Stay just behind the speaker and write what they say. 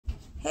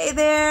Hey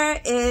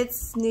there,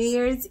 it's New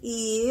Year's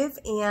Eve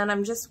and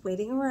I'm just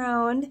waiting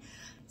around,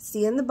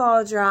 seeing the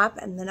ball drop,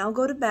 and then I'll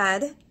go to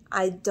bed.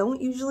 I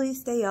don't usually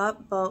stay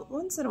up, but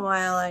once in a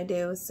while I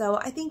do, so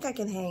I think I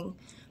can hang.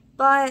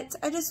 But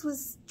I just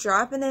was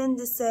dropping in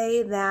to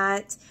say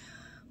that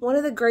one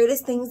of the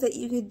greatest things that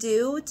you could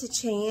do to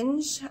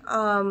change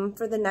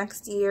for the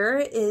next year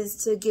is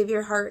to give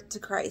your heart to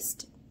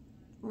Christ.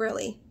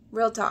 Really,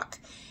 real talk.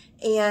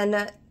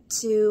 And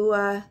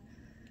to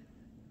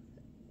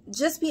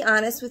just be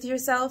honest with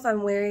yourself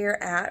on where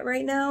you're at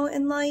right now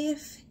in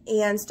life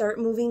and start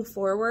moving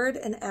forward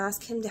and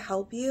ask Him to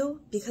help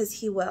you, because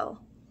He will.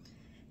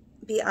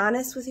 Be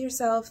honest with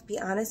yourself, be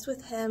honest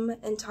with Him,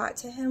 and talk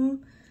to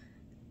Him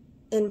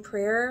in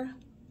prayer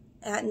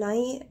at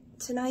night,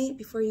 tonight,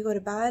 before you go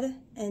to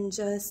bed, and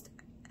just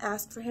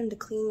ask for Him to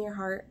clean your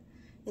heart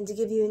and to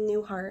give you a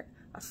new heart,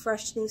 a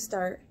fresh new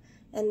start,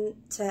 and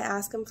to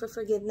ask Him for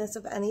forgiveness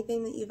of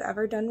anything that you've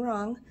ever done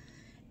wrong.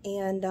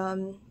 And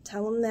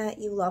tell Him that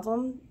you love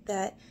Him,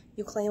 that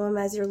you claim Him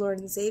as your Lord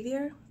and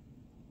Savior,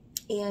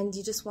 and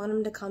you just want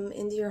Him to come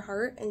into your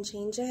heart and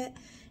change it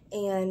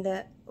and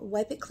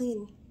wipe it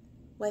clean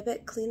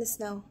as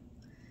snow.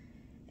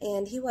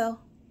 And He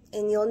will.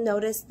 And you'll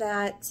notice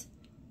that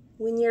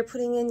when you're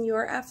putting in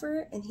your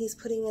effort and He's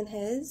putting in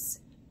His,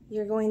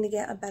 you're going to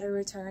get a better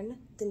return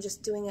than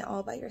just doing it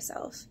all by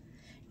yourself.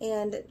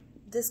 And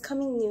this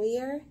coming new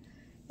year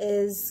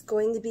is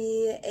going to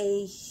be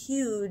a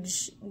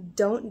huge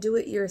don't do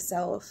it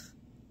yourself.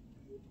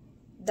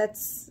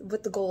 That's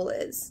what the goal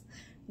is.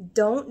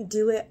 Don't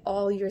do it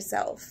all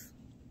yourself,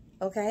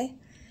 okay?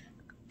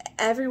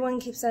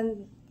 Everyone keeps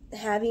on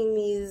having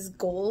these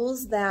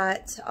goals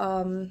that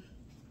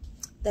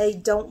they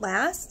don't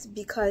last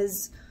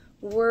because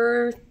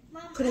we're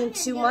putting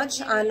too much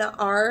on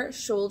our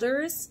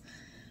shoulders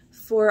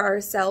for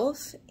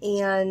ourselves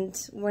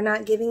and we're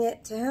not giving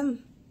it to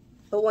Him.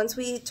 But once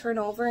we turn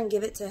over and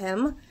give it to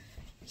Him,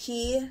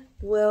 He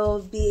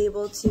will be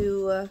able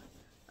to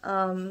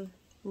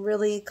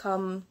really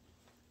come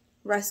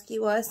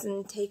rescue us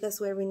and take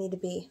us where we need to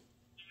be.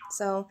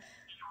 So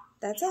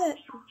that's it.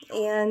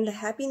 And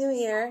Happy New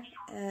Year.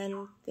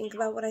 And think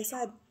about what I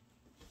said.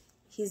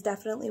 He's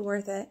definitely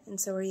worth it, and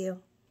so are you.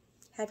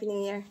 Happy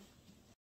New Year.